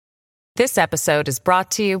This episode is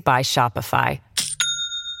brought to you by Shopify.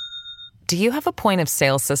 Do you have a point of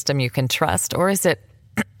sale system you can trust, or is it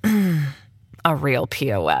a real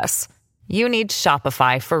POS? You need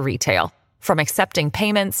Shopify for retail. From accepting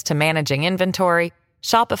payments to managing inventory,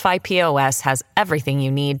 Shopify POS has everything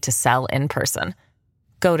you need to sell in person.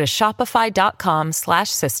 Go to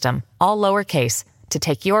shopify.com/system, all lowercase, to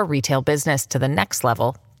take your retail business to the next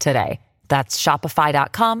level today. That's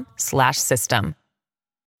shopify.com/system.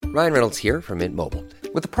 Ryan Reynolds here from Mint Mobile.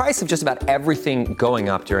 With the price of just about everything going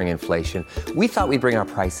up during inflation, we thought we'd bring our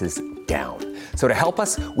prices down. So to help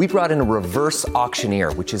us, we brought in a reverse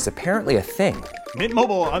auctioneer, which is apparently a thing. Mint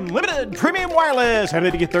Mobile Unlimited Premium Wireless. How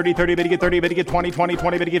to get 30, 30, how to get 30, how to get 20, 20,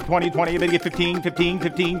 20, how to get 20, 20, how to get 15, 15,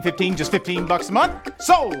 15, 15, just $15 a month?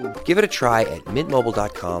 Sold! Give it a try at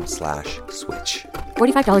mintmobile.com/switch.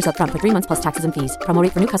 $45 up front for 3 months plus taxes and fees. Promo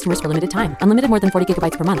rate for new customers for limited time. Unlimited more than 40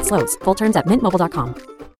 gigabytes per month. Slows full terms at mintmobile.com.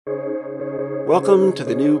 Welcome to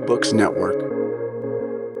the New Books Network.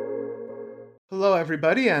 Hello,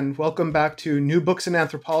 everybody, and welcome back to New Books in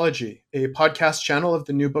Anthropology, a podcast channel of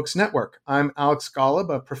the New Books Network. I'm Alex Golub,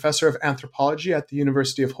 a professor of anthropology at the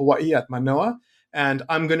University of Hawaii at Manoa, and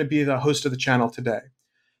I'm going to be the host of the channel today.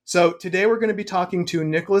 So today we're going to be talking to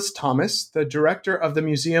Nicholas Thomas, the director of the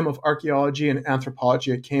Museum of Archaeology and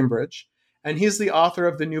Anthropology at Cambridge, and he's the author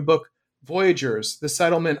of the new book, Voyagers, The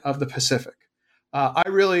Settlement of the Pacific. I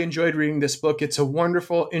really enjoyed reading this book. It's a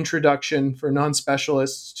wonderful introduction for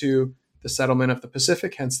non-specialists to the settlement of the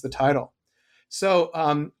Pacific, hence the title. So,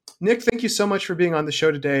 Nick, thank you so much for being on the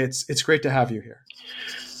show today. It's great to have you here.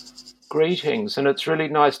 Greetings, and it's really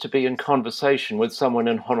nice to be in conversation with someone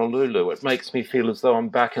in Honolulu. It makes me feel as though I'm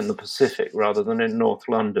back in the Pacific rather than in North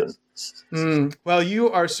London. Well,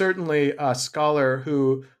 you are certainly a scholar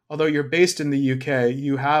who, although you're based in the UK,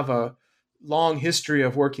 you have a long history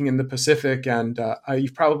of working in the Pacific, and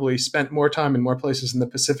you've probably spent more time in more places in the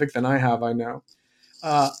Pacific than I have, I know.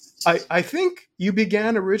 I think you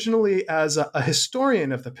began originally as a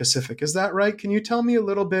historian of the Pacific. Is that right? Can you tell me a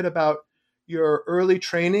little bit about your early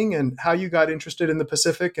training and how you got interested in the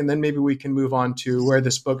Pacific? And then maybe we can move on to where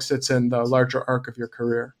this book sits in the larger arc of your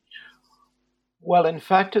career. Well, in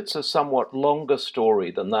fact, it's a somewhat longer story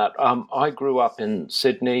than that. I grew up in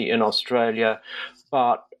Sydney in Australia,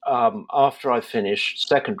 but after I finished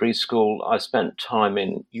secondary school, I spent time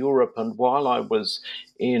in Europe. And while I was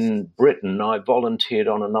in Britain, I volunteered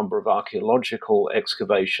on a number of archaeological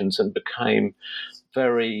excavations and became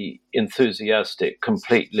very enthusiastic,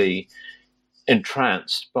 completely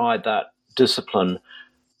entranced by that discipline.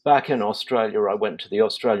 Back in Australia, I went to the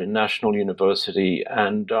Australian National University,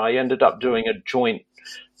 and I ended up doing a joint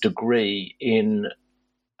degree in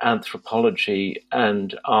anthropology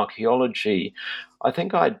and archaeology. I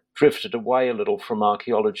think I drifted away a little from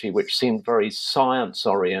archaeology, which seemed very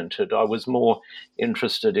science-oriented. I was more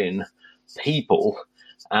interested in people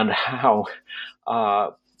and how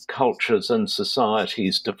cultures and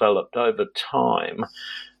societies developed over time.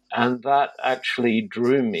 And that actually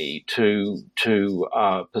drew me to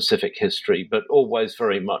Pacific history, but always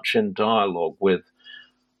very much in dialogue with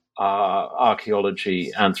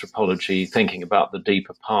archaeology, anthropology, thinking about the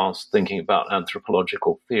deeper past, thinking about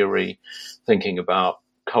anthropological theory, thinking about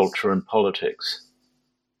culture and politics.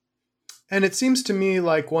 And it seems to me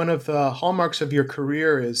like one of the hallmarks of your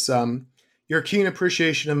career is your keen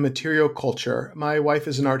appreciation of material culture. My wife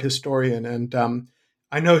is an art historian, and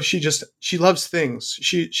I know she loves things.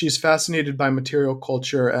 She's fascinated by material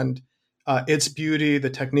culture and its beauty, the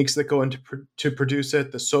techniques that go into to produce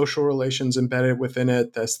it, the social relations embedded within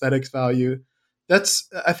it, the aesthetics value.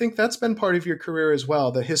 I think that's been part of your career as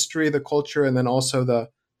well, the history, the culture, and then also the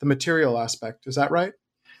material aspect. Is that right?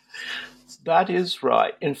 That is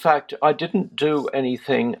right. In fact, I didn't do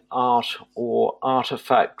anything art or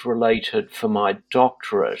artifact related for my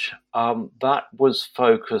doctorate. That was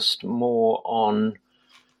focused more on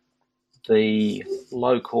the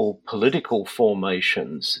local political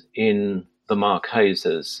formations in the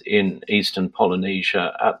Marquesas in eastern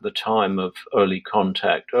Polynesia at the time of early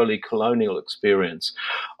contact, early colonial experience.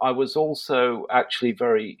 I was also actually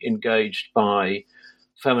very engaged by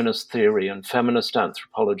feminist theory and feminist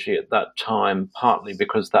anthropology at that time, partly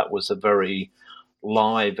because that was a very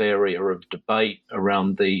live area of debate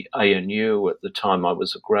around the ANU at the time I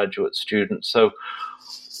was a graduate student. So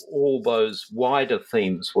all those wider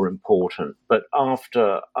themes were important. But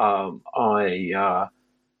after I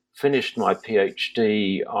finished my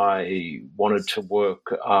PhD, I wanted to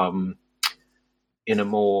work in a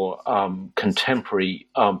more contemporary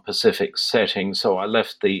Pacific setting. So I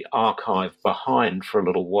left the archive behind for a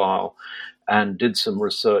little while and did some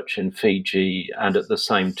research in Fiji, and at the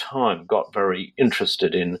same time got very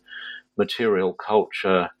interested in material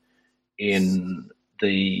culture in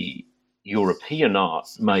the European art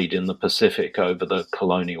made in the Pacific over the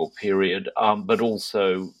colonial period, but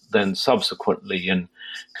also then subsequently in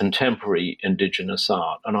contemporary indigenous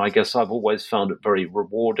art. And I guess I've always found it very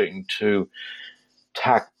rewarding to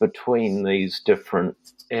tack between these different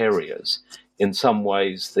areas. In some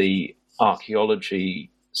ways, the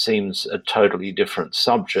archaeology seems a totally different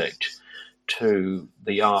subject to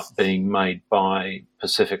the art being made by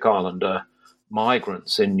Pacific Islander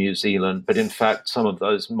migrants in New Zealand, but in fact some of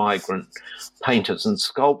those migrant painters and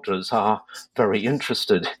sculptors are very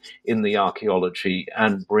interested in the archaeology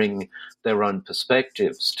and bring their own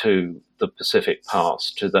perspectives to the Pacific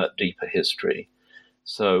past, to that deeper history.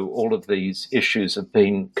 So all of these issues have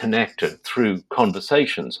been connected through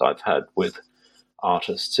conversations I've had with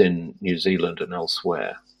artists in New Zealand and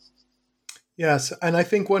elsewhere. Yes, and I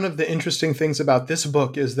think one of the interesting things about this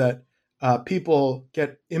book is that people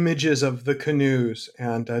get images of the canoes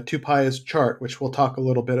and Tupai's chart, which we'll talk a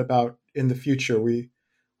little bit about in the future.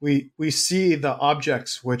 We see the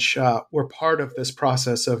objects which were part of this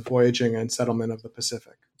process of voyaging and settlement of the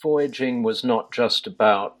Pacific. Voyaging was not just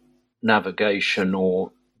about navigation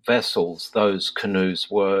or vessels. Those canoes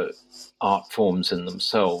were art forms in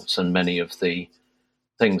themselves, and many of the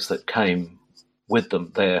things that came with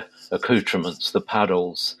them, their accoutrements, the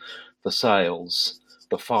paddles, the sails,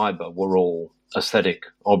 the fiber, were all aesthetic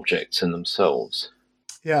objects in themselves.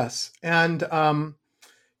 Yes, and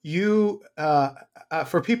you,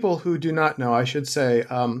 for people who do not know, I should say,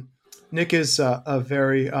 Nick is a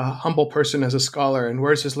very humble person as a scholar and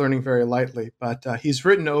wears his learning very lightly, but he's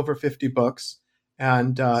written over 50 books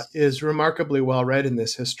and is remarkably well read in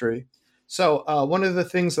this history. So one of the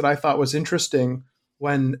things that I thought was interesting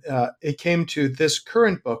when it came to this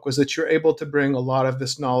current book was that you're able to bring a lot of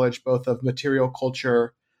this knowledge, both of material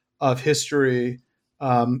culture, of history,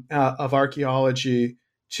 of archaeology,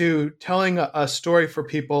 to telling a story for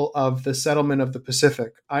people of the settlement of the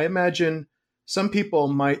Pacific. I imagine some people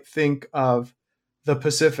might think of the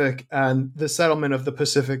Pacific and the settlement of the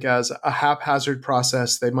Pacific as a haphazard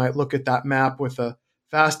process. They might look at that map with a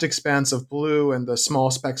vast expanse of blue and the small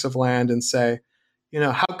specks of land and say,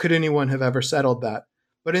 how could anyone have ever settled that?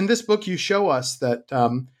 But in this book, you show us that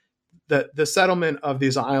that the settlement of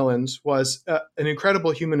these islands was an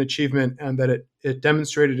incredible human achievement and that it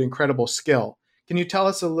demonstrated incredible skill. Can you tell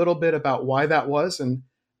us a little bit about why that was and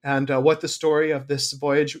what the story of this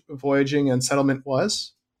voyaging and settlement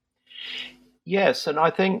was? Yes, and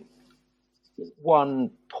I think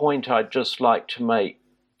one point I'd just like to make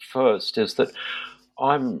first is that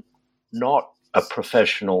I'm not a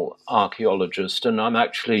professional archaeologist, and I'm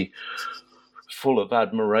actually full of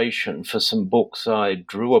admiration for some books I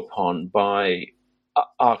drew upon by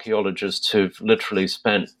archaeologists who've literally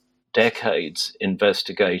spent decades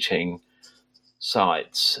investigating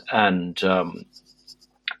sites and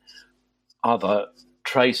other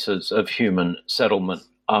traces of human settlement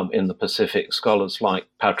in the Pacific, scholars like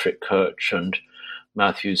Patrick Kirch and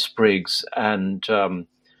Matthew Spriggs, and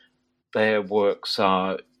their works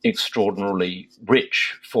are extraordinarily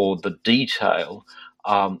rich for the detail,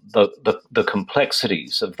 the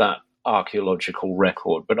complexities of that archaeological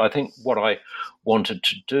record. But I think what I wanted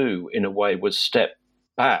to do, in a way, was step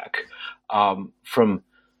back from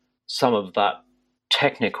some of that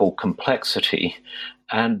technical complexity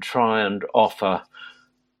and try and offer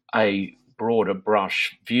a broader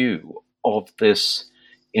brush view of this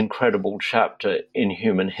incredible chapter in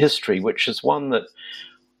human history, which is one that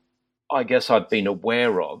I guess I've been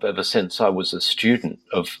aware of ever since I was a student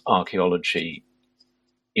of archaeology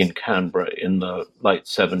in Canberra in the late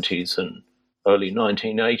 70s and early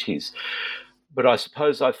 1980s. But I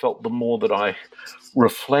suppose I felt the more that I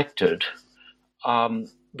reflected,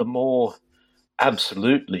 the more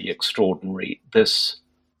absolutely extraordinary this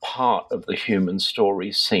part of the human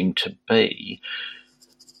story seemed to be,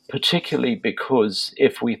 particularly because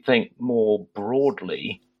if we think more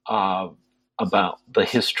broadly about the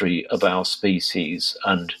history of our species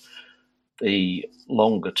and the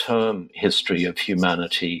longer-term history of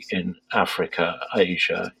humanity in Africa,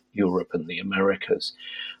 Asia, Europe, and the Americas,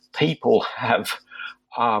 people have,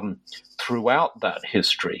 throughout that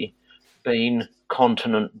history, been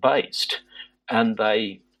continent-based, and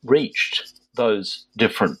they reached those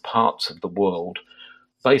different parts of the world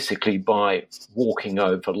basically by walking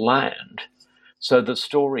over land. So the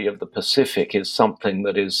story of the Pacific is something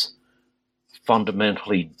that is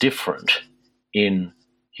fundamentally different in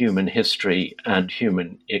human history and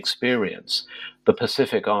human experience. The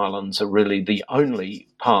Pacific Islands are really the only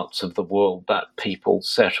parts of the world that people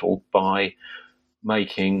settled by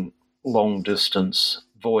making long-distance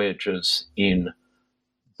voyages in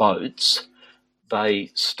boats, they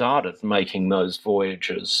started making those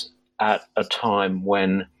voyages at a time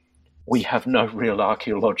when we have no real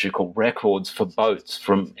archaeological records for boats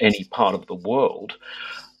from any part of the world.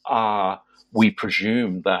 We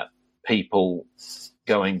presume that people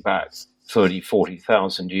going back 30,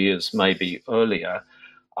 40,000 years, maybe earlier,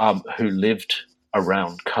 who lived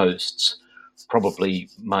around coasts probably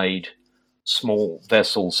made small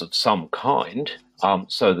vessels of some kind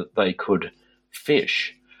so that they could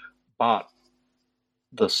fish. But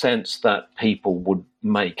the sense that people would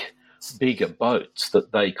make bigger boats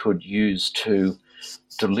that they could use to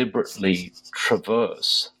deliberately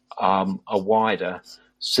traverse a wider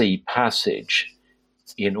sea passage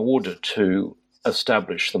in order to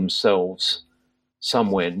establish themselves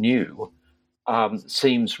somewhere new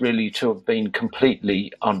seems really to have been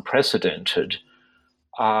completely unprecedented.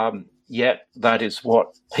 Yet that is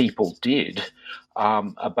what people did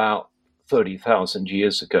about 30,000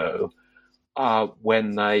 years ago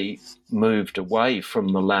when they moved away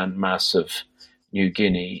from the landmass of New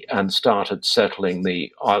Guinea and started settling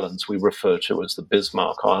the islands we refer to as the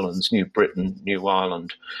Bismarck Islands, New Britain, New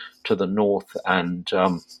Ireland, to the north and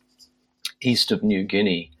east of New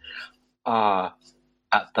Guinea at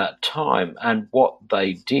that time. And what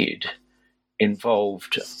they did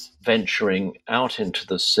involved venturing out into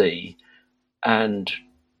the sea and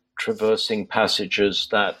traversing passages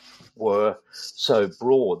that were so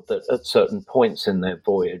broad that at certain points in their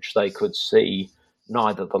voyage they could see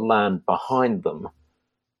neither the land behind them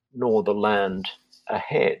nor the land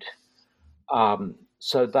ahead.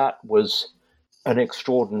 So that was an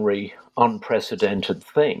extraordinary, unprecedented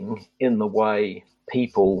thing in the way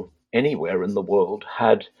people anywhere in the world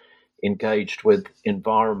had engaged with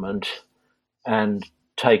environment and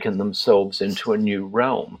taken themselves into a new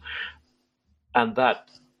realm. And that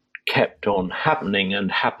kept on happening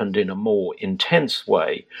and happened in a more intense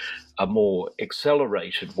way, a more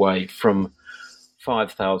accelerated way from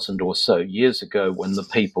 5,000 or so years ago, when the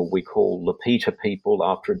people we call Lapita people,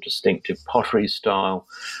 after a distinctive pottery style,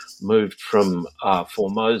 moved from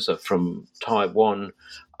Formosa, from Taiwan,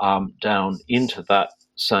 down into that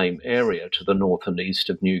same area to the north and east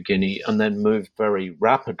of New Guinea, and then moved very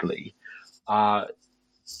rapidly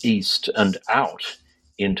east and out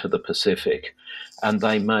into the Pacific. And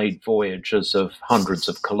they made voyages of hundreds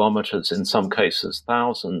of kilometers, in some cases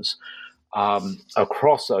thousands,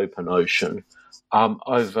 across open ocean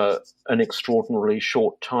over an extraordinarily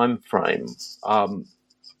short time frame,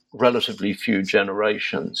 relatively few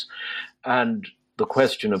generations. And the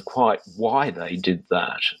question of quite why they did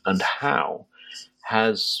that and how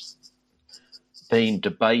has been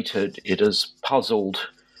debated. It has puzzled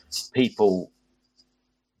people,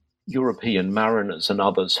 European mariners and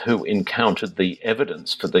others who encountered the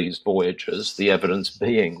evidence for these voyages, the evidence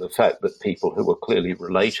being the fact that people who were clearly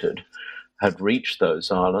related had reached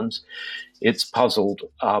those islands. It's puzzled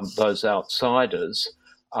those outsiders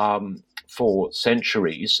for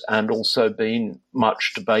centuries, and also been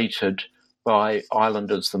much debated by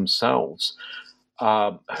islanders themselves,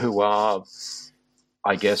 who are,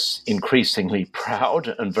 I guess, increasingly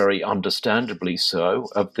proud, and very understandably so,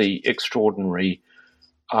 of the extraordinary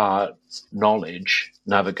knowledge,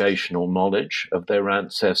 navigational knowledge of their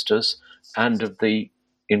ancestors, and of the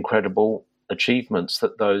incredible achievements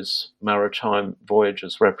that those maritime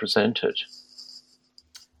voyages represented.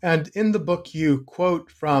 And in the book, you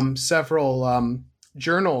quote from several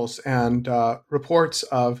journals and reports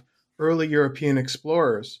of early European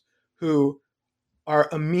explorers who are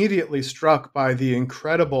immediately struck by the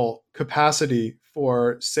incredible capacity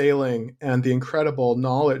for sailing and the incredible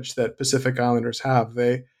knowledge that Pacific Islanders have.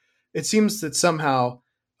 It seems that somehow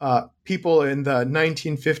people in the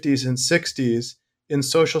 1950s and 60s in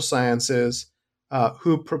social sciences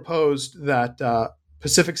who proposed that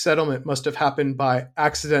Pacific settlement must have happened by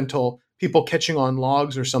accidental people catching on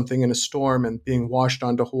logs or something in a storm and being washed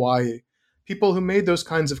onto Hawaii. People who made those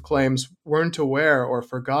kinds of claims weren't aware or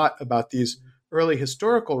forgot about these early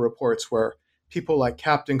historical reports where people like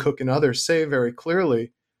Captain Cook and others say very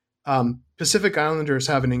clearly Pacific Islanders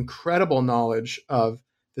have an incredible knowledge of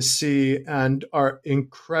the sea and are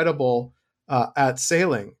incredible at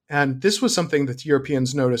sailing. And this was something that the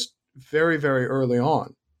Europeans noticed very, very early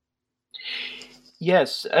on.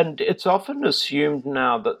 Yes, and it's often assumed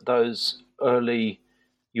now that those early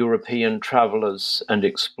European travelers and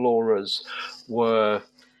explorers were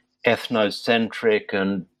ethnocentric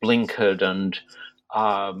and blinkered and,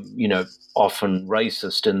 often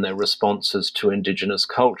racist in their responses to indigenous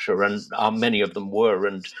culture. And many of them were.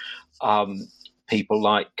 And people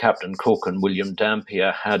like Captain Cook and William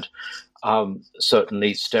Dampier had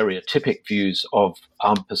certainly stereotypic views of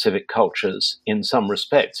Pacific cultures in some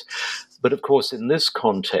respects. But of course, in this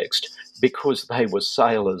context, because they were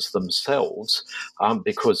sailors themselves,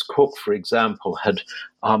 because Cook, for example, had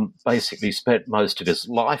basically spent most of his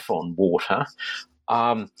life on water,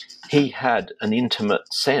 he had an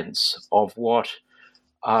intimate sense of what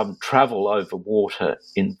travel over water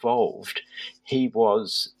involved. He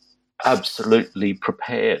was absolutely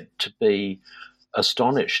prepared to be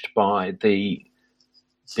astonished by the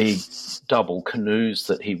double canoes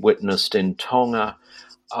that he witnessed in Tonga,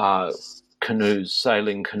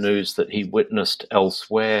 sailing canoes that he witnessed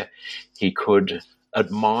elsewhere. He could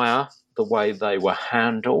admire the way they were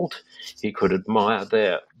handled. He could admire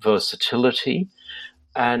their versatility.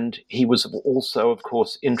 And he was also, of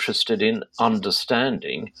course, interested in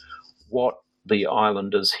understanding what the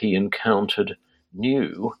islanders he encountered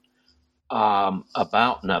knew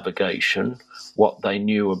about navigation, what they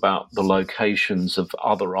knew about the locations of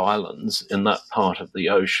other islands in that part of the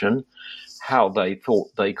ocean, how they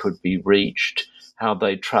thought they could be reached, how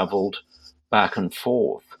they travelled back and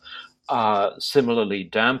forth. Similarly,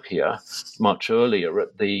 Dampier, much earlier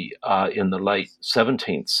in the late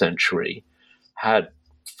 17th century, had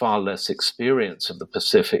far less experience of the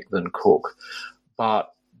Pacific than Cook,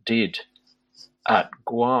 but did at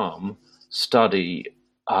Guam study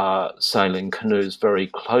sailing canoes very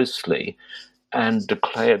closely and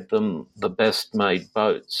declared them the best made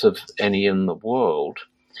boats of any in the world.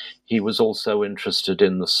 He was also interested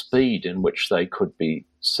in the speed in which they could be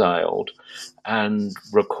sailed and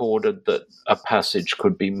recorded that a passage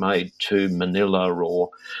could be made to Manila or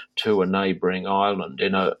to a neighbouring island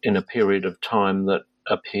in a period of time that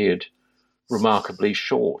appeared remarkably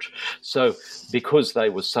short. So because they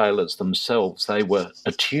were sailors themselves, they were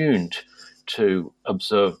attuned to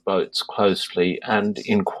observe boats closely and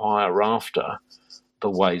inquire after the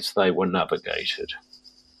ways they were navigated.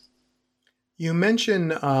 You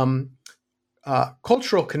mentioned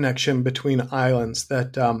cultural connection between islands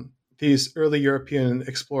that these early European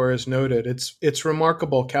explorers noted. It's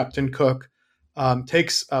remarkable. Captain Cook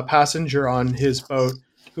takes a passenger on his boat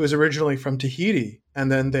who is originally from Tahiti,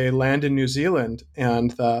 and then they land in New Zealand,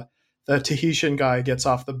 and the Tahitian guy gets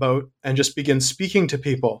off the boat and just begins speaking to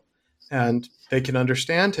people, and they can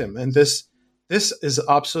understand him. And this is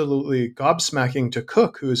absolutely gobsmacking to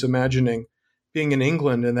Cook, who is imagining being in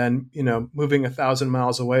England and then, moving 1,000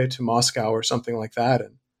 miles away to Moscow or something like that.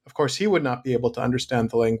 And of course, he would not be able to understand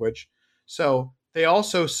the language. So they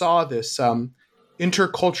also saw this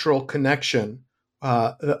intercultural connection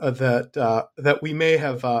that we may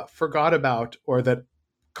have forgot about, or that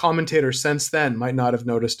commentators since then might not have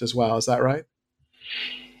noticed as well. Is that right?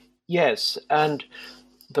 Yes, and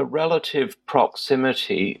the relative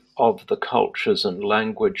proximity of the cultures and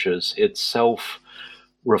languages itself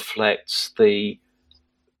reflects the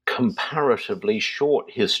comparatively short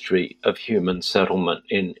history of human settlement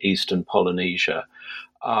in eastern Polynesia.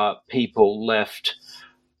 People left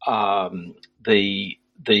the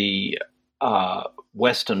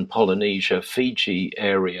Western Polynesia, Fiji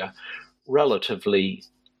area relatively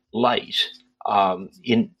late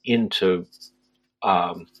into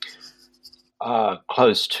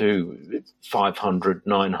close to 500,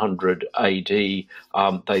 900 AD.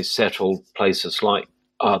 They settled places like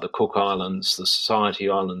the Cook Islands, the Society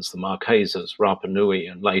Islands, the Marquesas, Rapa Nui,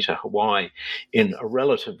 and later Hawaii in a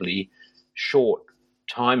relatively short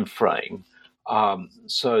time frame,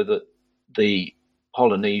 so that the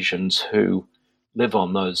Polynesians who live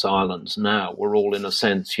on those islands now were all, in a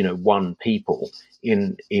sense, one people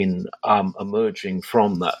in emerging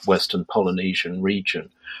from that Western Polynesian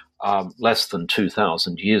region less than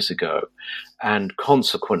 2,000 years ago, and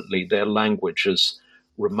consequently their languages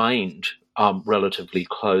remained relatively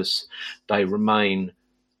close. They remain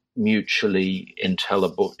mutually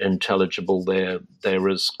intelligible. They're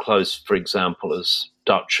as close, for example, as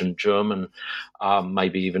Dutch and German,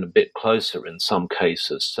 maybe even a bit closer in some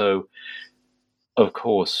cases. So, of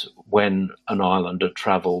course, when an islander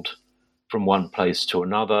travelled from one place to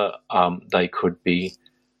another, they could be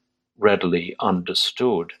readily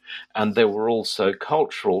understood. And there were also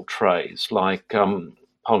cultural traits like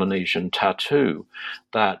Polynesian tattoo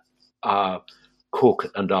that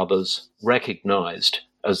Cook and others recognized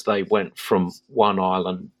as they went from one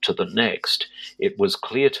island to the next. It was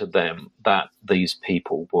clear to them that these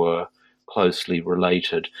people were closely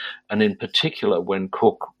related. And in particular, when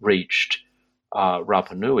Cook reached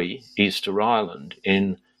Rapa Nui, Easter Island,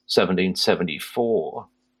 in 1774,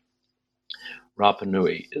 Rapa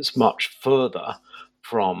Nui is much further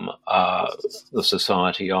from the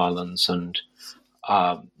Society Islands and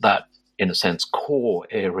that, in a sense, core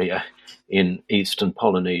area in eastern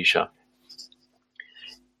Polynesia.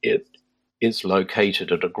 it is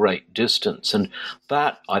located at a great distance. And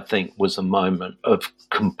that, I think, was a moment of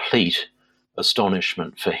complete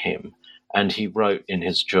astonishment for him. And he wrote in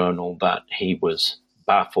his journal that he was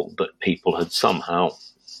baffled that people had somehow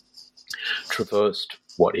traversed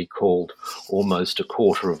what he called almost a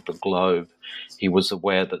quarter of the globe. He was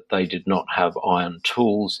aware that they did not have iron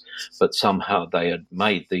tools, but somehow they had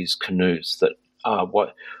made these canoes that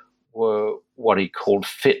were what he called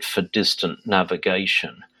fit for distant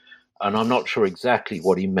navigation. And I'm not sure exactly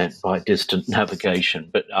what he meant by distant navigation,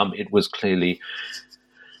 but it was clearly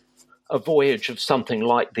a voyage of something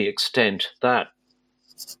like the extent that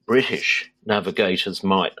British navigators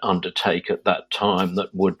might undertake at that time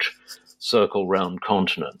that would circle round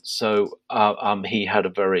continents. So he had a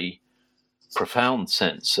very profound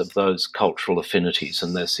sense of those cultural affinities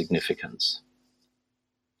and their significance.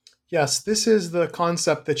 Yes, this is the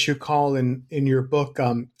concept that you call in your book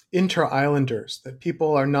inter-islanders, that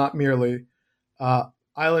people are not merely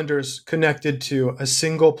islanders connected to a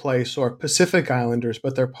single place or Pacific Islanders,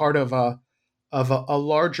 but they're part of a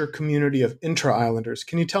larger community of inter-islanders.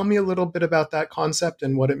 Can you tell me a little bit about that concept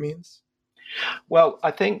and what it means? Well,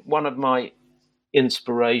 I think one of my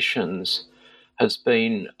inspirations has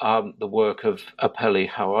been the work of Apeli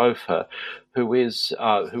Hau'ofa, who was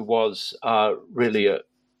really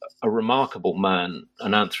a remarkable man,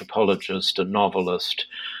 an anthropologist, a novelist,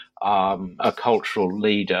 a cultural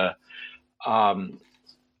leader, an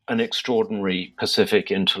extraordinary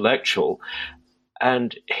Pacific intellectual.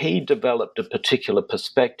 And he developed a particular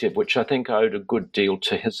perspective, which I think owed a good deal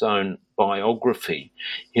to his own biography.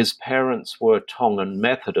 His parents were Tongan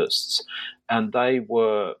Methodists, and they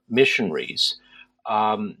were missionaries,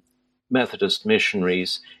 Methodist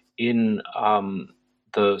missionaries in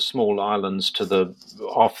the small islands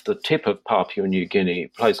off the tip of Papua New Guinea, a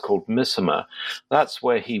place called Misima. That's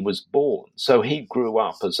where he was born. So he grew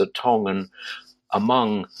up as a Tongan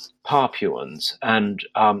among Papuans and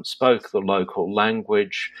spoke the local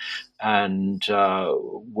language and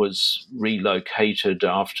was relocated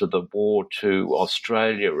after the war to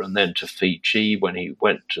Australia and then to Fiji when he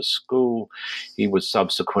went to school. He was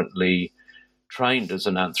subsequently trained as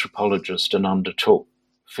an anthropologist and undertook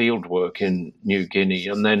field work in New Guinea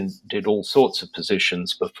and then did all sorts of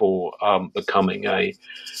positions before becoming a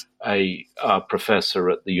professor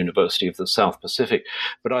at the University of the South Pacific.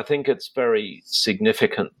 But I think it's very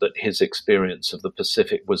significant that his experience of the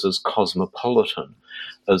Pacific was as cosmopolitan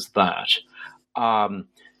as that.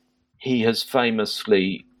 He has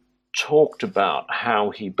famously talked about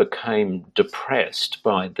how he became depressed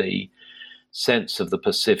by the sense of the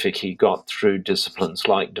Pacific he got through disciplines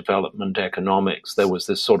like development economics. There was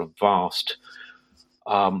this sort of vast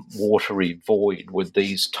watery void with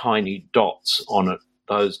these tiny dots on it.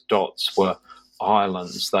 Those dots were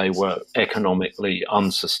islands. They were economically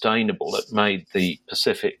unsustainable. It made the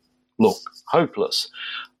Pacific look hopeless.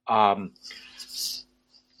 And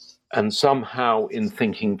somehow in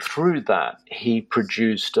thinking through that, he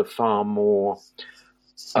produced a far more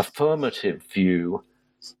affirmative view.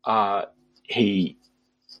 He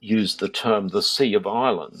used the term the Sea of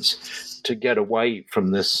Islands to get away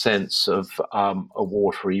from this sense of a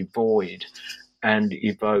watery void and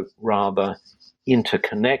evoke rather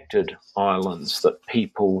interconnected islands that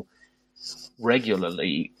people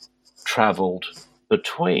regularly traveled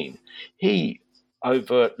between. He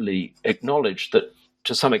overtly acknowledged that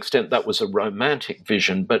to some extent that was a romantic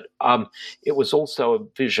vision, but it was also a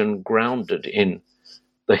vision grounded in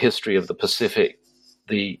the history of the Pacific,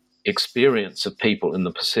 the experience of people in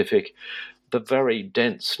the Pacific, the very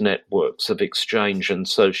dense networks of exchange and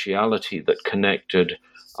sociality that connected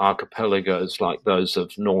archipelagos like those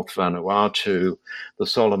of North Vanuatu, the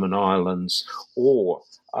Solomon Islands, or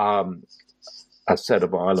a set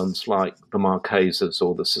of islands like the Marquesas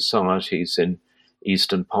or the Societies in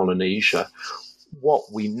eastern Polynesia. What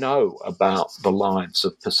we know about the lives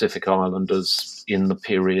of Pacific Islanders in the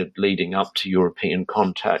period leading up to European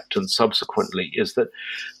contact and subsequently is that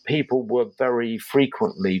people were very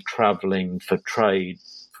frequently traveling for trade,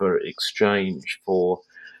 for exchange, for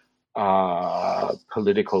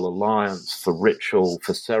political alliance, for ritual,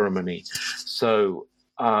 for ceremony. So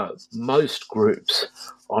most groups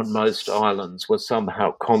on most islands were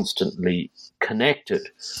somehow constantly connected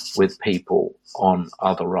with people on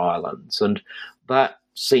other islands. And that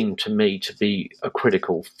seemed to me to be a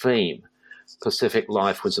critical theme. Pacific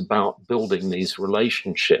life was about building these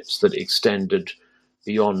relationships that extended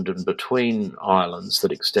beyond and between islands,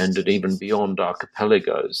 that extended even beyond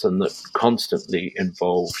archipelagos, and that constantly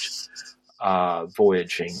involved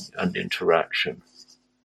voyaging and interaction.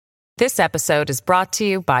 This episode is brought to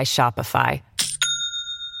you by Shopify.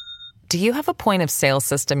 Do you have a point of sale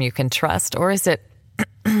system you can trust, or is it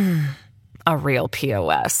a real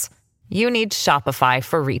POS? You need Shopify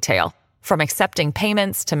for retail. From accepting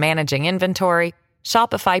payments to managing inventory,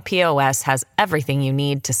 Shopify POS has everything you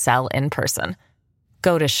need to sell in person.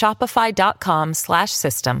 Go to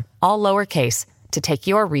shopify.com/system, all lowercase, to take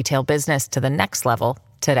your retail business to the next level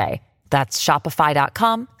today. That's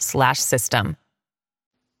shopify.com/system.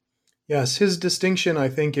 Yes, his distinction, I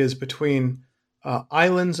think, is between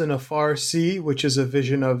islands in a far sea, which is a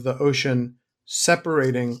vision of the ocean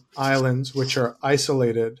separating islands which are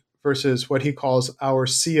isolated, versus what he calls our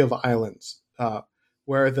sea of islands,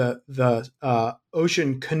 where the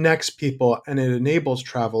ocean connects people and it enables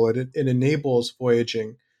travel, it enables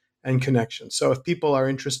voyaging and connection. So if people are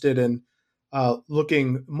interested in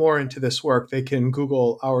looking more into this work, they can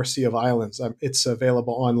Google Our Sea of Islands. It's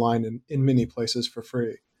available online in many places for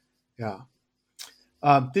free. Yeah.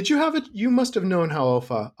 Did you have it? You must have known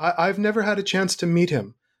Hau'ofa. I've never had a chance to meet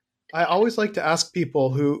him. I always like to ask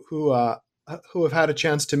people who have had a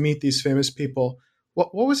chance to meet these famous people,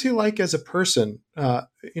 what was he like as a person? So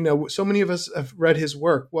many of us have read his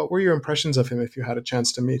work. What were your impressions of him if you had a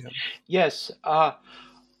chance to meet him? Yes. I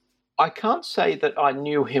can't say that I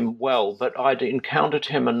knew him well, but I'd encountered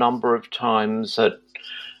him a number of times at,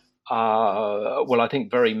 I think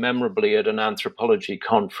very memorably at an anthropology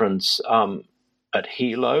conference at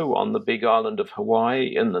Hilo on the big island of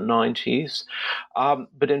Hawaii in the 90s.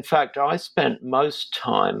 But in fact, I spent most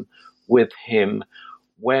time with him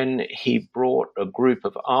when he brought a group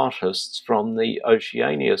of artists from the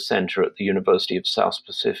Oceania Center at the University of South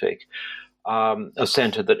Pacific, a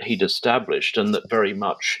center that he'd established and that very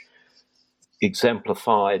much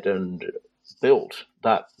exemplified and built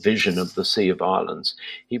that vision of the Sea of Islands.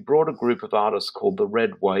 He brought a group of artists called the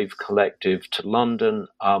Red Wave Collective to London.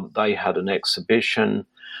 They had an exhibition.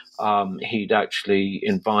 He'd actually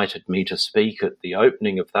invited me to speak at the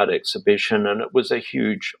opening of that exhibition, and it was a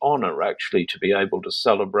huge honor, actually, to be able to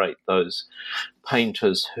celebrate those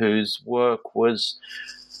painters whose work was,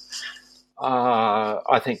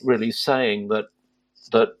 I think, really saying that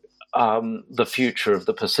the future of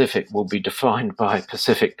the Pacific will be defined by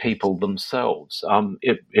Pacific people themselves.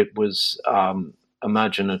 It was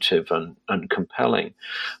imaginative and compelling.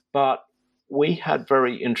 But we had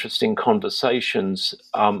very interesting conversations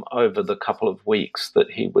over the couple of weeks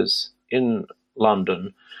that he was in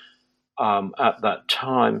London at that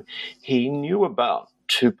time. He knew about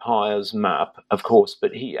Tupaia's map, of course,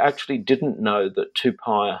 but he actually didn't know that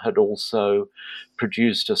Tupaia had also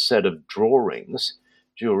produced a set of drawings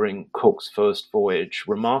during Cook's first voyage,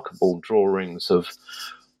 remarkable drawings of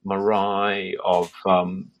marae, of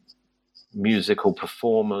musical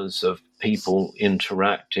performers, of people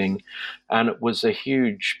interacting. And it was a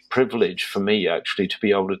huge privilege for me, actually, to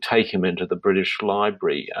be able to take him into the British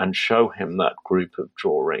Library and show him that group of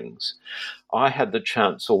drawings. I had the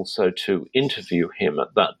chance also to interview him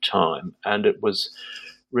at that time, and it was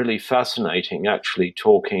really fascinating, actually,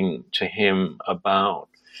 talking to him about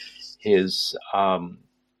his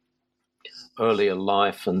earlier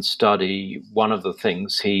life and study. One of the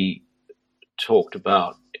things he talked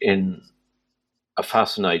about in a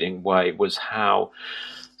fascinating way was how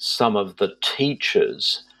some of the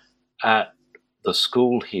teachers at the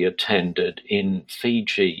school he attended in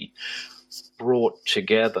Fiji brought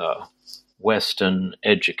together Western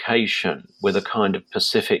education with a kind of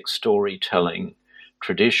Pacific storytelling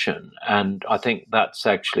tradition. And I think that's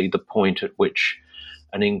actually the point at which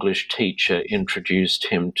an English teacher introduced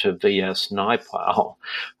him to V.S. Naipaul,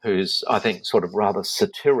 who's, I think, sort of rather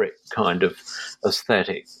satiric kind of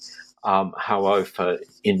aesthetic, Hau'ofa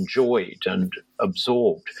enjoyed and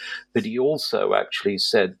absorbed. But he also actually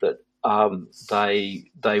said that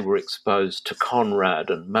they were exposed to Conrad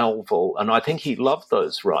and Melville, and I think he loved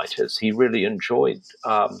those writers. He really enjoyed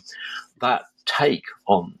that take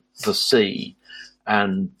on the sea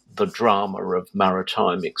and the drama of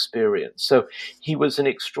maritime experience. So he was an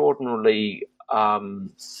extraordinarily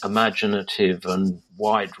imaginative and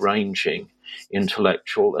wide-ranging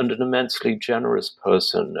intellectual and an immensely generous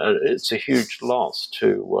person. It's a huge loss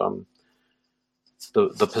to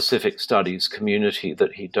the Pacific Studies community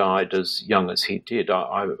that he died as young as he did.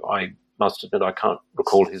 I must admit I can't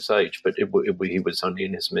recall his age, but he was only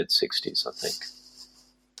in his mid-60s, I think.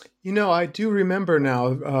 You know, I do remember now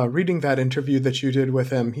reading that interview that you did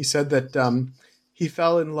with him. He said that he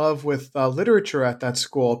fell in love with literature at that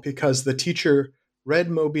school because the teacher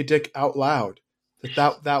read Moby Dick out loud.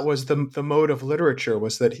 That was the mode of literature,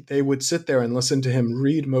 was that they would sit there and listen to him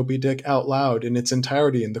read Moby Dick out loud in its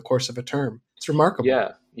entirety in the course of a term. It's remarkable.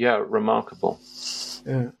 Yeah, remarkable.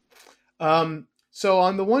 Yeah. So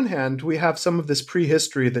on the one hand, we have some of this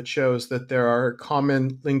prehistory that shows that there are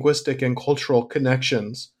common linguistic and cultural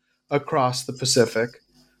connections across the Pacific.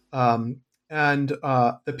 And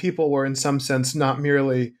the people were, in some sense, not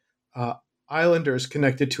merely islanders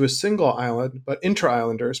connected to a single island, but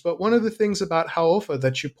inter-islanders. But one of the things about Hau'ofa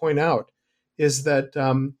that you point out is that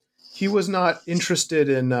he was not interested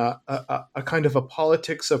in a kind of a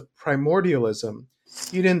politics of primordialism.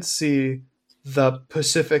 He didn't see the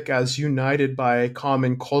Pacific as united by a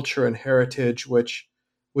common culture and heritage, which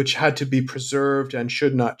had to be preserved and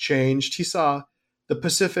should not change. He saw the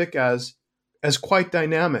Pacific as quite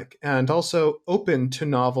dynamic and also open to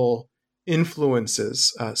novel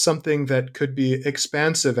influences, something that could be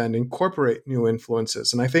expansive and incorporate new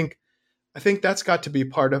influences. And I think that's got to be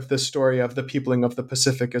part of the story of the peopling of the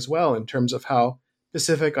Pacific as well, in terms of how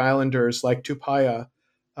Pacific Islanders like Tupaia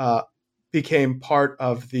became part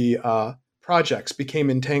of the projects, became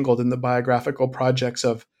entangled in the biographical projects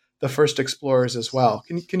of the first explorers as well.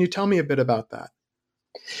 Can you tell me a bit about that?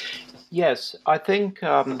 Yes, I think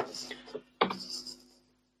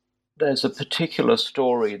there's a particular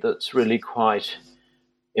story that's really quite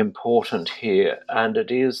important here, and it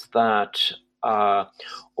is that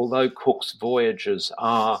although Cook's voyages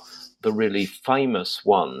are the really famous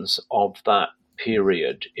ones of that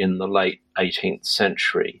period in the late 18th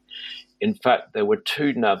century, in fact, there were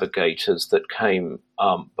two navigators that came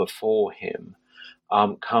before him,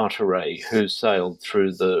 Carteret, who sailed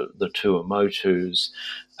through the Tuamotus,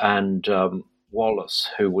 and Wallace,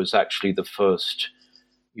 who was actually the first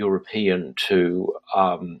European to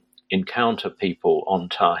encounter people on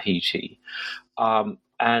Tahiti.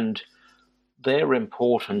 And they're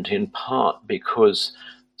important in part because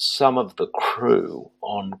some of the crew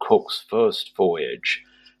on Cook's first voyage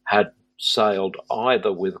had sailed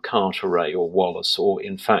either with Carteret or Wallace, or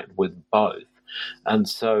in fact with both. And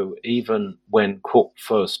so even when Cook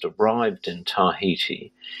first arrived in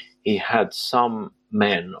Tahiti, he had some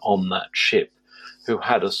men on that ship who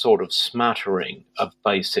had a sort of smattering of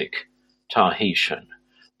basic Tahitian.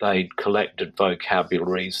 They'd collected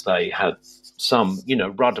vocabularies, they had some,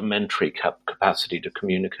 rudimentary capacity to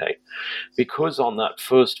communicate. Because on that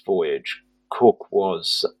first voyage, Cook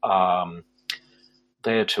was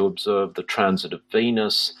there to observe the transit of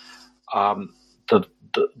Venus,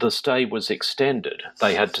 the stay was extended.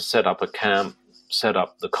 They had to set up a camp, set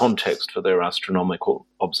up the context for their astronomical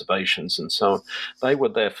observations and so on. They were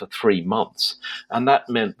there for 3 months, and that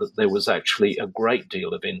meant that there was actually a great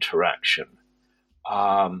deal of interaction.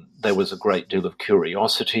 There was a great deal of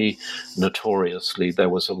curiosity. Notoriously, there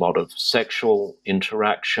was a lot of sexual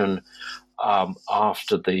interaction.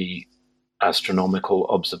 After the astronomical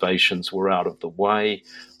observations were out of the way,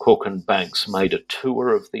 Cook and Banks made a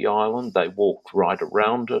tour of the island. They walked right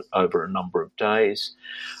around it over a number of days.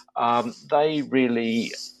 They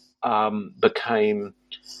really became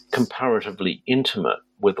comparatively intimate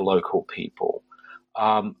with local people.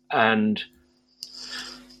 And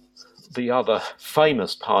the other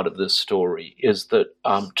famous part of this story is that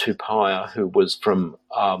Tupaia, who was from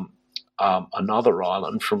another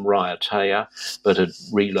island, from Raiatea, but had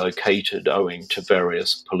relocated owing to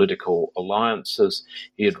various political alliances,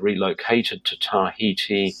 he had relocated to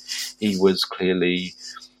Tahiti. He was clearly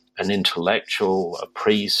an intellectual, a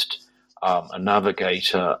priest, a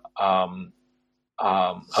navigator, a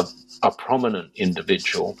prominent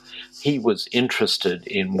individual. He was interested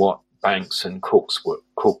in what Banks and Cook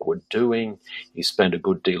were doing. He spent a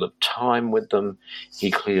good deal of time with them.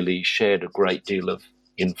 He clearly shared a great deal of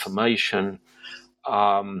information.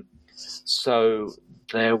 So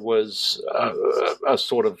there was a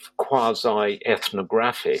sort of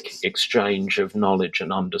quasi-ethnographic exchange of knowledge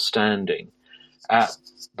and understanding at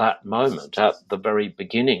that moment, at the very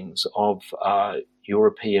beginnings of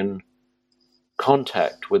European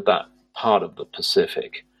contact with that part of the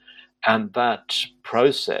Pacific. And that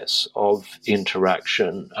process of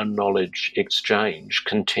interaction and knowledge exchange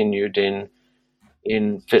continued in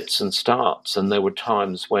fits and starts. And there were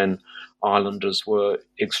times when islanders were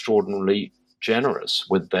extraordinarily generous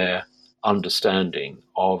with their understanding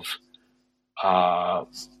of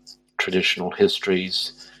traditional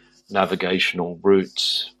histories, navigational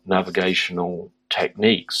routes, navigational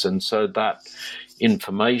techniques. And so that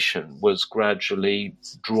information was gradually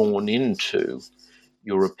drawn into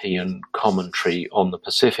European commentary on the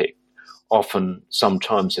Pacific, often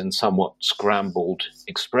sometimes in somewhat scrambled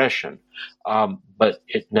expression, but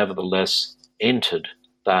it nevertheless entered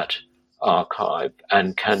that archive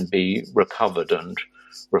and can be recovered and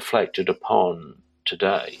reflected upon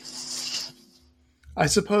today. I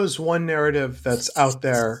suppose one narrative that's out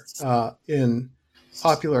there in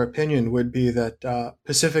popular opinion would be that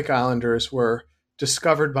Pacific Islanders were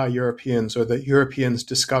discovered by Europeans, or that Europeans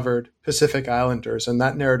discovered Pacific Islanders. And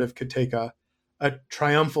that narrative could take a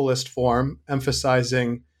triumphalist form,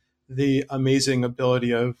 emphasizing the amazing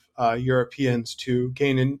ability of Europeans to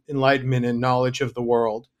gain enlightenment and knowledge of the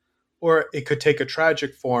world. Or it could take a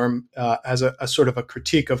tragic form as a sort of a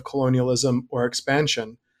critique of colonialism or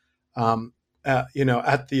expansion,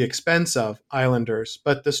 at the expense of islanders.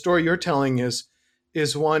 But the story you're telling is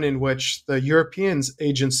one in which the Europeans'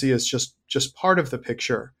 agency is just part of the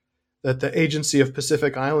picture, that the agency of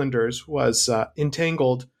Pacific Islanders was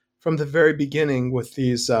entangled from the very beginning with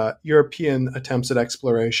these European attempts at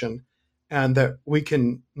exploration, and that we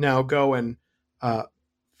can now go and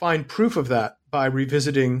find proof of that by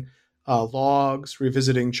revisiting logs,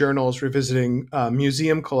 revisiting journals, revisiting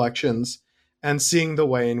museum collections, and seeing the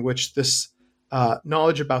way in which this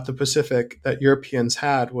knowledge about the Pacific that Europeans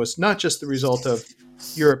had was not just the result of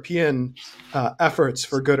European efforts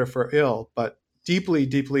for good or for ill, but deeply,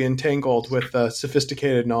 deeply entangled with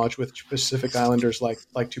sophisticated knowledge which Pacific Islanders like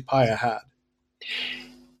Tupaia had.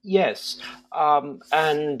 Yes,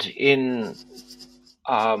 and in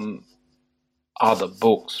other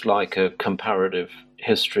books, like A Comparative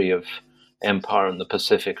History of Empire in the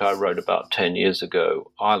Pacific I wrote about 10 years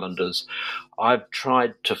ago, Islanders, I've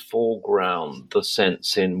tried to foreground the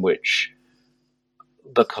sense in which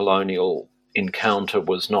the colonial encounter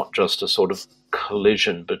was not just a sort of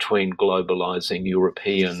collision between globalizing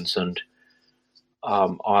Europeans and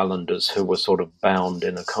islanders who were sort of bound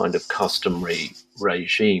in a kind of customary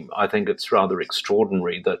regime. I think it's rather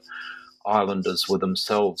extraordinary that islanders were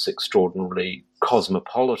themselves extraordinarily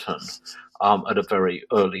cosmopolitan at a very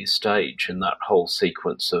early stage in that whole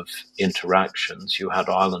sequence of interactions. You had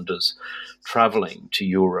islanders traveling to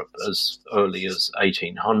Europe as early as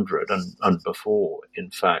 1800 and before, in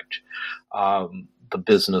fact. The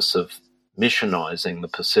business of missionizing the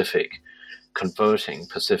Pacific, converting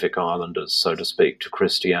Pacific Islanders, so to speak, to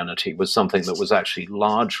Christianity was something that was actually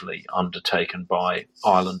largely undertaken by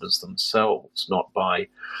islanders themselves, not by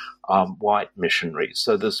white missionaries.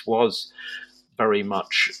 So this was very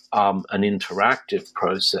much an interactive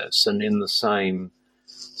process, and in the same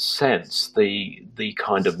sense, the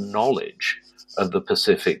kind of knowledge of the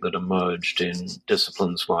Pacific that emerged in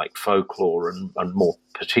disciplines like folklore and more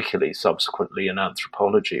particularly subsequently in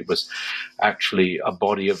anthropology was actually a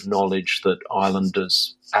body of knowledge that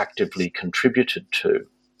islanders actively contributed to.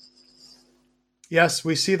 Yes,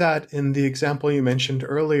 we see that in the example you mentioned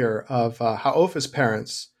earlier of Hau'ofa's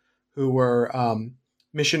parents, who were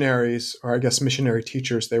missionaries, or I guess missionary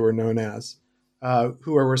teachers they were known as,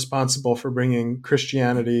 who were responsible for bringing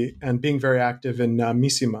Christianity and being very active in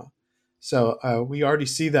Misima. So we already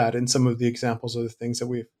see that in some of the examples of the things that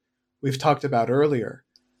we've talked about earlier.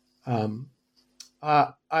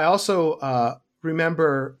 I also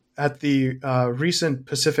remember at the recent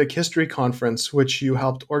Pacific History Conference, which you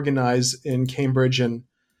helped organize in Cambridge in,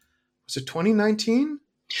 was it 2019?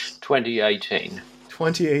 2018.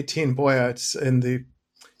 2018. Boy, it's in the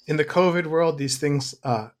COVID world, these things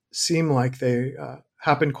seem like they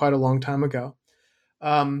happened quite a long time ago.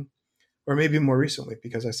 Or maybe more recently,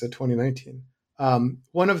 because I said 2019.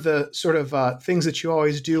 One of the sort of things that you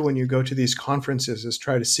always do when you go to these conferences is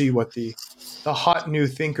try to see what the hot new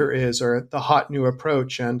thinker is, or the hot new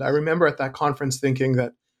approach. And I remember at that conference thinking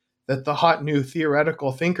that the hot new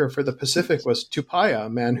theoretical thinker for the Pacific was Tupaia, a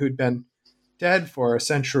man who'd been dead for a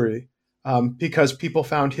century, because people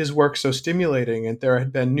found his work so stimulating, and there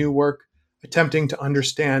had been new work attempting to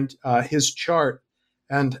understand his chart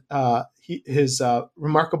and his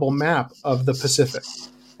remarkable map of the Pacific.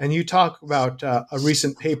 And you talk about a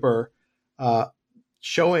recent paper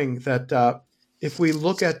showing that if we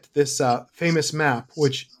look at this famous map,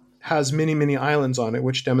 which has many, many islands on it,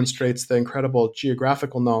 which demonstrates the incredible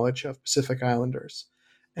geographical knowledge of Pacific Islanders,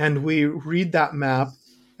 and we read that map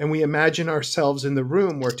and we imagine ourselves in the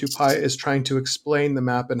room where Tupaia is trying to explain the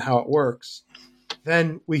map and how it works,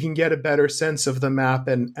 then we can get a better sense of the map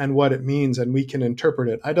and what it means, and we can interpret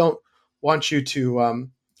it. I don't want you to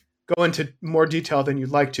go into more detail than you'd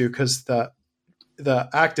like to, because the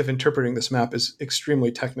act of interpreting this map is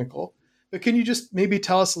extremely technical. But can you just maybe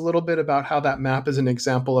tell us a little bit about how that map is an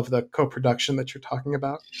example of the co-production that you're talking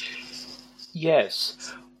about?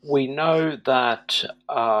 Yes. We know that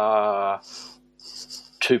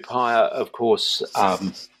Tupaia, of course,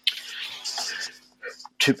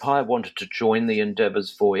 Tupaia wanted to join the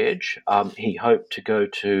Endeavour's voyage. He hoped to go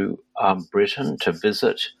to Britain to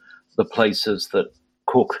visit the places that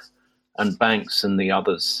Cook and Banks and the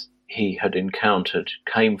others he had encountered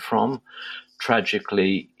came from.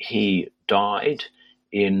 Tragically, he died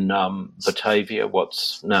in Batavia,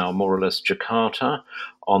 what's now more or less Jakarta,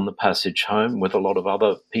 on the passage home with a lot of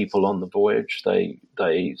other people on the voyage.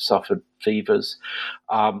 They suffered fevers,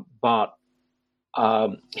 but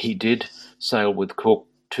he did sail with Cook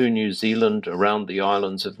to New Zealand, around the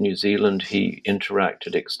islands of New Zealand. He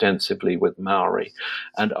interacted extensively with Maori.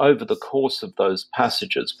 And over the course of those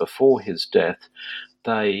passages before his death,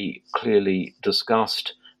 they clearly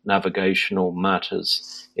discussed navigational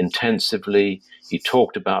matters intensively. He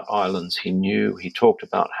talked about islands he knew. He talked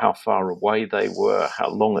about how far away they were, how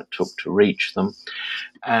long it took to reach them.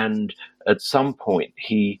 And at some point,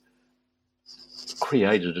 he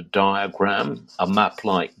created a diagram, a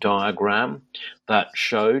map-like diagram, that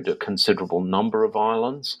showed a considerable number of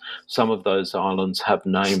islands. Some of those islands have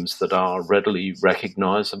names that are readily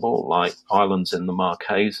recognizable, like islands in the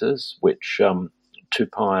Marquesas, which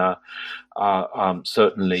Tupaia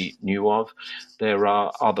certainly knew of. There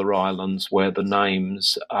are other islands where the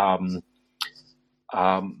names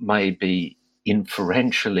may be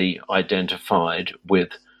inferentially identified with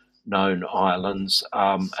known islands,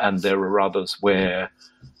 and there are others where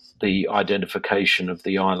the identification of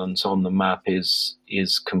the islands on the map is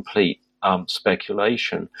complete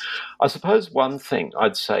speculation. I suppose one thing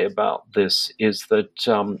I'd say about this is that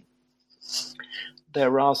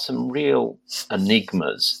there are some real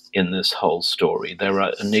enigmas in this whole story. There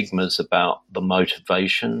are enigmas about the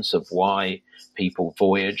motivations of why people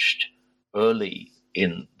voyaged early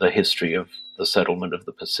in the history of the settlement of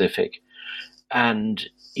the Pacific. And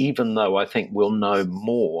even though I think we'll know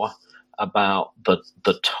more about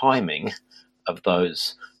the timing of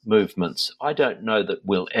those movements, I don't know that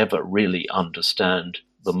we'll ever really understand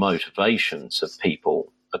the motivations of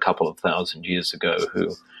people a couple of thousand years ago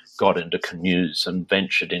who got into canoes and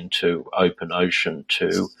ventured into open ocean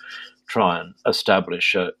to try and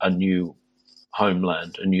establish a new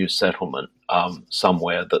homeland, a new settlement,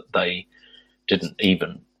 somewhere that they didn't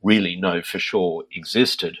even really know for sure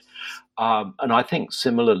existed. And I think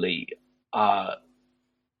similarly, I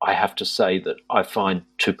have to say that I find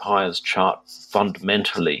Tupaia's chart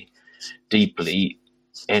fundamentally, deeply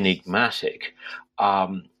enigmatic.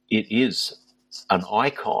 It is an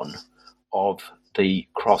icon of the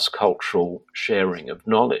cross-cultural sharing of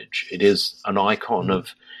knowledge. It is an icon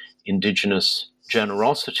of indigenous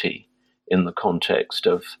generosity in the context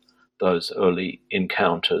of those early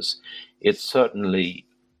encounters. It certainly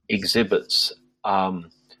exhibits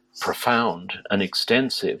profound and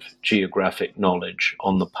extensive geographic knowledge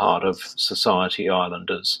on the part of Society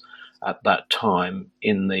Islanders at that time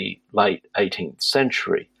in the late 18th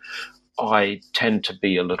century. I tend to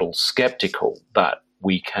be a little skeptical that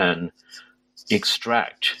we can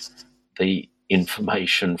extract the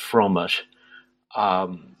information from it,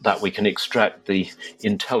 that we can extract the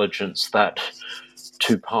intelligence that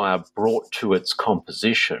Tupaia brought to its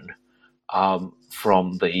composition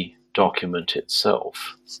from the document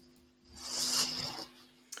itself.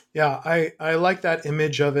 Yeah, I like that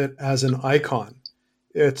image of it as an icon.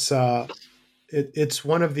 It's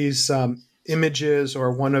one of these images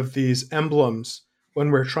or one of these emblems when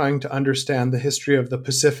we're trying to understand the history of the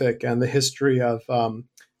Pacific and the history of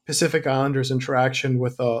Pacific Islanders' interaction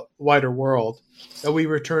with a wider world that we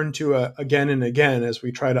return to again and again as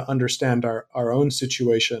we try to understand our own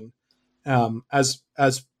situation. As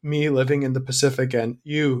me living in the Pacific and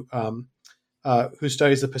you who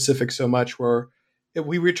studies the Pacific so much,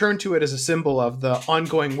 we return to it as a symbol of the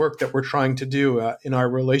ongoing work that we're trying to do in our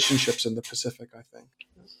relationships in the Pacific, I think.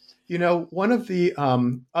 You know, one of the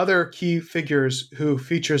other key figures who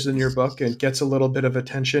features in your book and gets a little bit of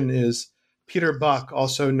attention is Peter Buck,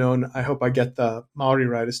 also known, I hope I get the Maori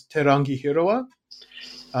right, as Te Rangi Hiroa.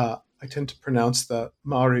 I tend to pronounce the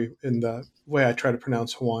Maori in the way I try to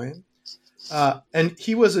pronounce Hawaiian. And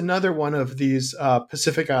he was another one of these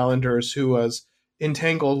Pacific Islanders who was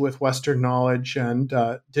entangled with Western knowledge and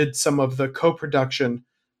did some of the co-production,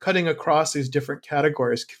 cutting across these different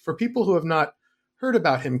categories. For people who have not heard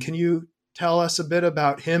about him, can you tell us a bit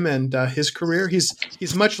about him and his career?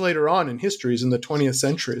 He's much later on in history. He's in the 20th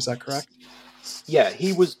century. Is that correct? Yeah,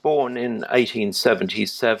 he was born in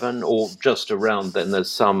 1877 or just around then.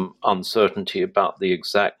 There's some uncertainty about the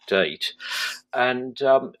exact date. And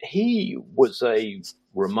he was a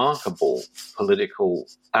remarkable political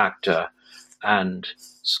actor and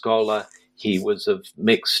scholar. He was of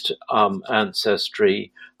mixed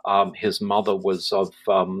ancestry. His mother was of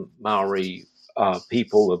Maori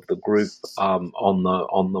people of the group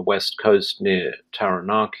on the west coast near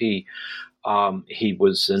Taranaki. He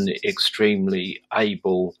was an extremely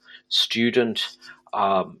able student.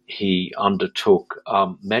 He undertook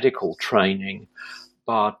medical training,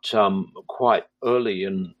 but quite early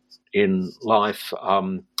in in life,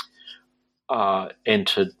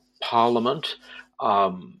 entered Parliament.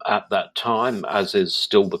 At that time, as is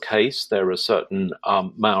still the case, there are certain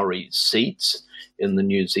Maori seats in the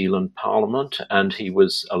New Zealand Parliament, and he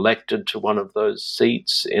was elected to one of those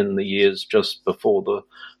seats in the years just before the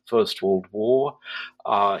First World War.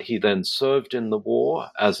 He then served in the war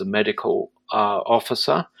as a medical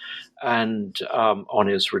officer, and on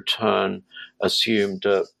his return assumed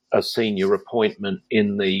a senior appointment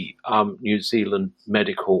in the New Zealand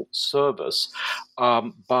Medical Service.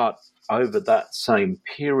 But over that same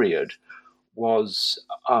period was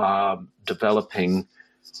developing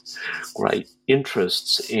great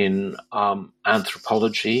interests in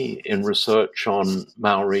anthropology, in research on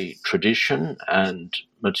Maori tradition and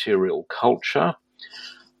material culture.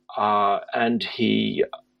 And he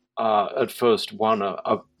at first won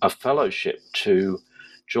a fellowship to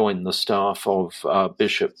join the staff of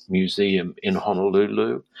Bishop Museum in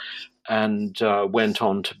Honolulu, and went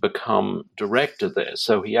on to become director there.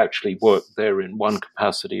 So he actually worked there in one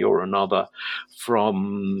capacity or another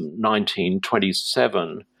from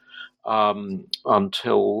 1927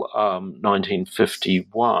 until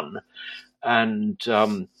 1951.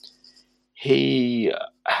 And he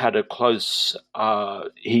had a close,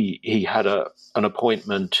 he had an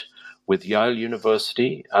appointment with Yale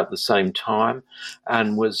University at the same time,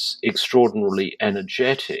 and was extraordinarily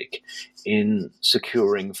energetic in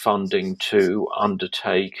securing funding to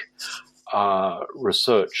undertake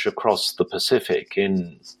research across the Pacific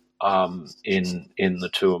in the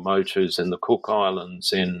Tuamotus, in the Cook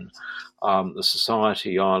Islands, in the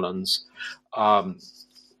Society Islands.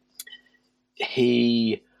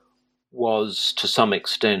 He was to some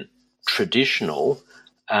extent traditional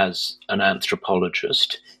as an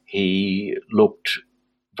anthropologist. He looked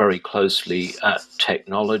very closely at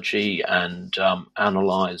technology and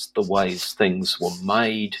analysed the ways things were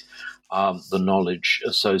made, the knowledge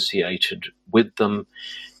associated with them.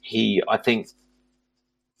 He, I think,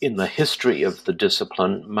 in the history of the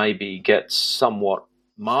discipline, maybe gets somewhat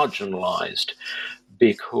marginalised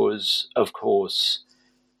because, of course,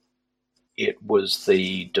 it was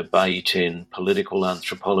the debate in political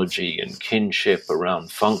anthropology and kinship around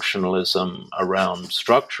functionalism, around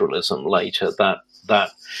structuralism later, that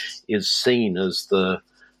is seen as the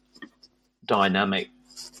dynamic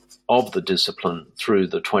of the discipline through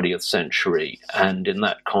the 20th century. And in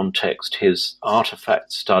that context, his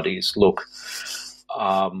artifact studies look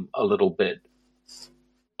a little bit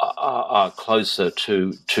closer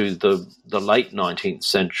to the late 19th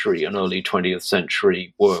century and early 20th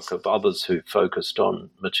century work of others who focused on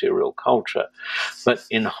material culture. But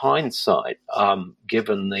in hindsight,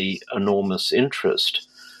 given the enormous interest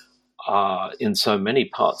in so many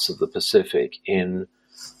parts of the Pacific in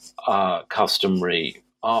customary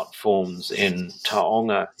art forms, in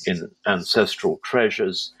taonga, in ancestral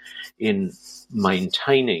treasures, in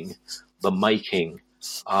maintaining the making,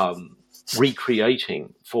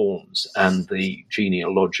 recreating forms and the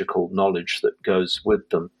genealogical knowledge that goes with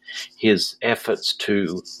them, his efforts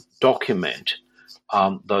to document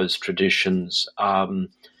those traditions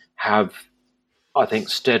have, I think,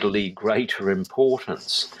 steadily greater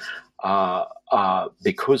importance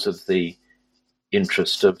because of the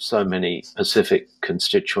interest of so many Pacific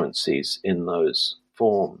constituencies in those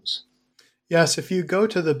forms. Yes, if you go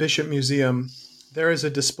to the Bishop Museum, there is a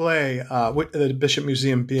display, the Bishop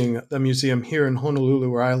Museum being the museum here in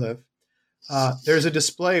Honolulu where I live. There's a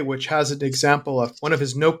display which has an example of one of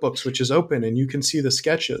his notebooks, which is open, and you can see the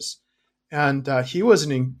sketches. And he was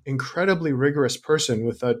an incredibly rigorous person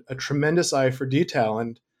with a tremendous eye for detail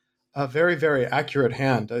and a very, very accurate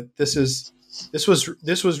hand. This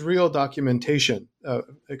was real documentation,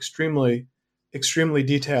 extremely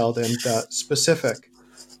detailed and specific.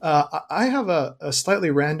 I have a slightly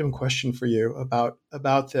random question for you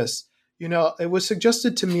about this. You know, it was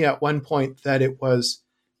suggested to me at one point that it was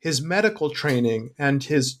his medical training and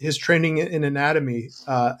his training in anatomy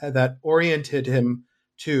that oriented him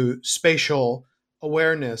to spatial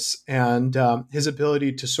awareness and his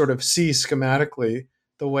ability to sort of see schematically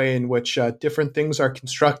the way in which different things are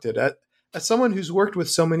constructed. As someone who's worked with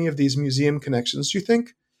so many of these museum connections, do you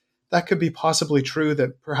think that could be possibly true,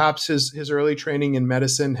 that perhaps his early training in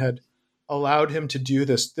medicine had allowed him to do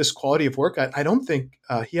this quality of work? I don't think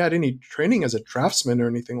he had any training as a draftsman or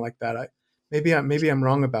anything like that. Maybe I'm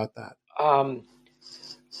wrong about that.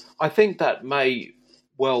 I think that may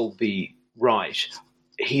well be right.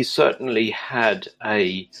 He certainly had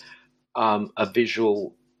a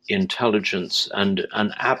visual intelligence and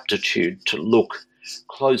an aptitude to look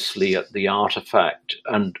closely at the artifact,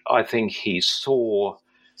 and I think he saw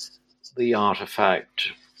the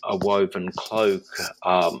artifact a woven cloak,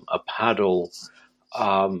 a paddle,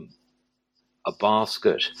 a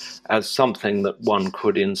basket, as something that one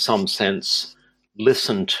could, in some sense,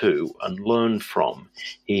 listen to and learn from.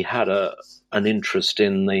 He had an interest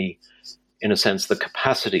in a sense, the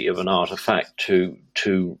capacity of an artifact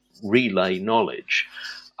to relay knowledge.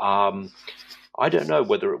 I don't know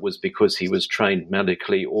whether it was because he was trained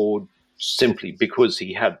medically or simply because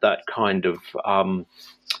he had that kind of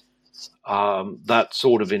that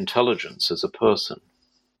sort of intelligence as a person.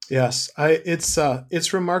 Yes,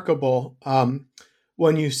 it's remarkable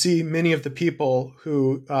when you see many of the people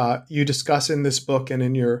who you discuss in this book and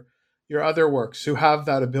in your other works who have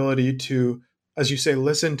that ability to, as you say,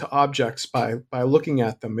 listen to objects by looking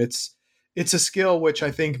at them. It's a skill which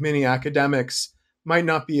I think many academics might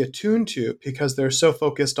not be attuned to because they're so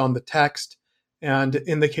focused on the text. And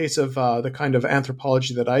in the case of the kind of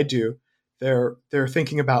anthropology that I do, they're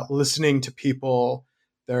thinking about listening to people.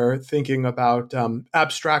 They're thinking about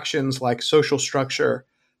abstractions like social structure.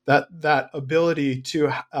 That ability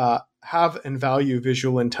to have and value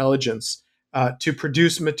visual intelligence to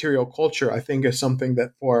produce material culture, I think, is something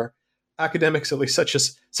that for academics, at least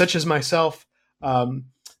such as myself,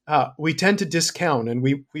 we tend to discount, and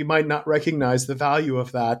we might not recognize the value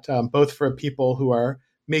of that, both for people who are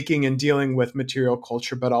making and dealing with material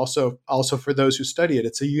culture, but also for those who study it.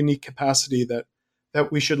 It's a unique capacity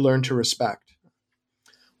that we should learn to respect.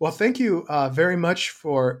 Well, thank you very much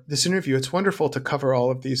for this interview. It's wonderful to cover all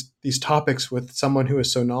of these topics with someone who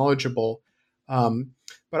is so knowledgeable.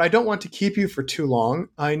 But I don't want to keep you for too long.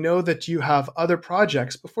 I know that you have other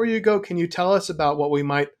projects. Before you go, can you tell us about what we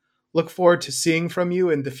might look forward to seeing from you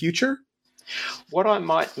in the future? What I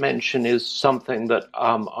might mention is something that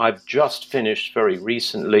I've just finished very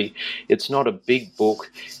recently. It's not a big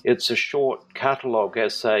book. It's a short catalogue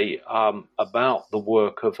essay about the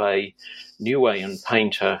work of a Niuean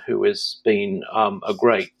painter who has been a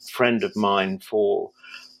great friend of mine for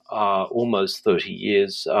almost 30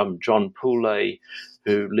 years, John Poulet,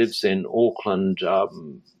 who lives in Auckland.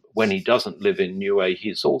 When he doesn't live in Niue,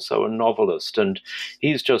 he's also a novelist, and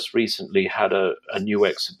he's just recently had a new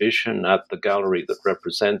exhibition at the gallery that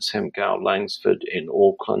represents him, Gow Langsford, in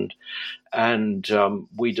Auckland, and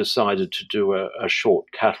we decided to do a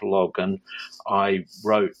short catalogue, and I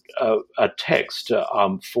wrote a text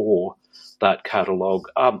for that catalogue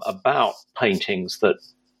about paintings that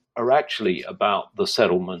are actually about the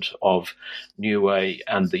settlement of Niue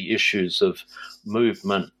and the issues of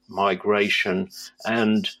movement, migration,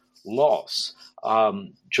 and loss.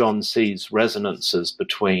 John sees resonances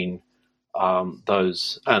between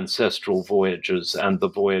those ancestral voyages and the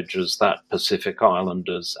voyages that Pacific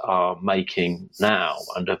Islanders are making now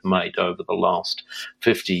and have made over the last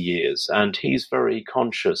 50 years. And he's very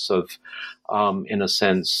conscious of, in a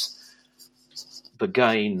sense, the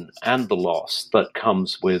gain and the loss that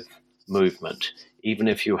comes with movement. Even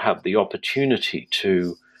if you have the opportunity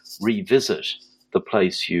to revisit the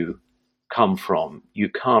place you come from, you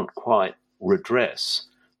can't quite redress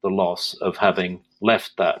the loss of having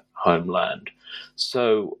left that homeland.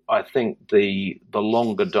 So I think the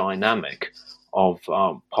longer dynamic of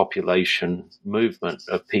population movement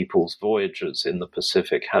of people's voyages in the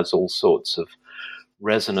Pacific has all sorts of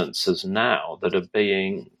resonances now that are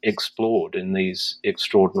being explored in these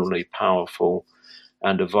extraordinarily powerful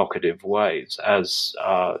and evocative ways, as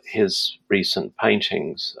his recent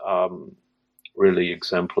paintings really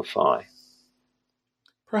exemplify.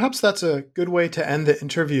 Perhaps that's a good way to end the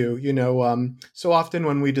interview. So often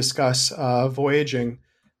when we discuss voyaging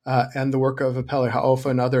and the work of Apele Hau'ofa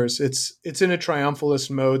and others, it's in a triumphalist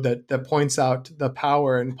mode that points out the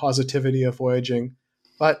power and positivity of voyaging.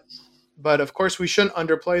 But of course, we shouldn't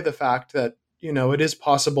underplay the fact that, it is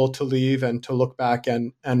possible to leave and to look back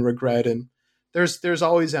and regret. And there's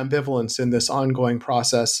always ambivalence in this ongoing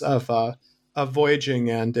process of voyaging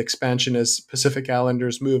and expansion as Pacific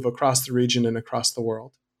Islanders move across the region and across the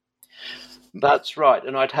world. That's right.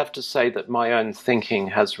 And I'd have to say that my own thinking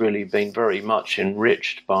has really been very much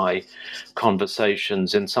enriched by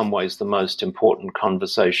conversations, in some ways the most important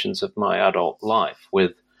conversations of my adult life,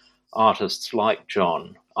 with artists like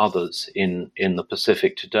John, others in the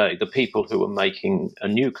Pacific today, the people who are making a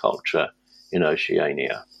new culture in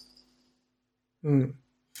Oceania.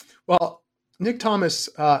 Well, Nick Thomas,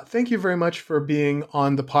 thank you very much for being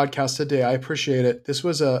on the podcast today. I appreciate it. This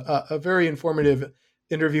was a very informative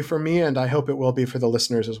interview for me, and I hope it will be for the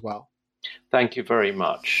listeners as well. Thank you very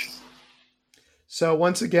much. So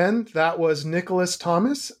once again, that was Nicholas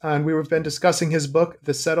Thomas, and we've been discussing his book,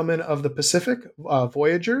 The Settlement of the Pacific,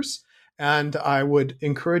 Voyagers. And I would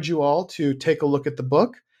encourage you all to take a look at the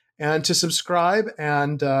book and to subscribe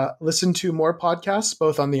and listen to more podcasts,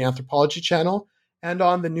 both on the Anthropology channel and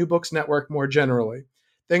on the New Books Network more generally.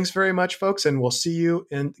 Thanks very much, folks, and we'll see you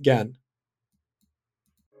again.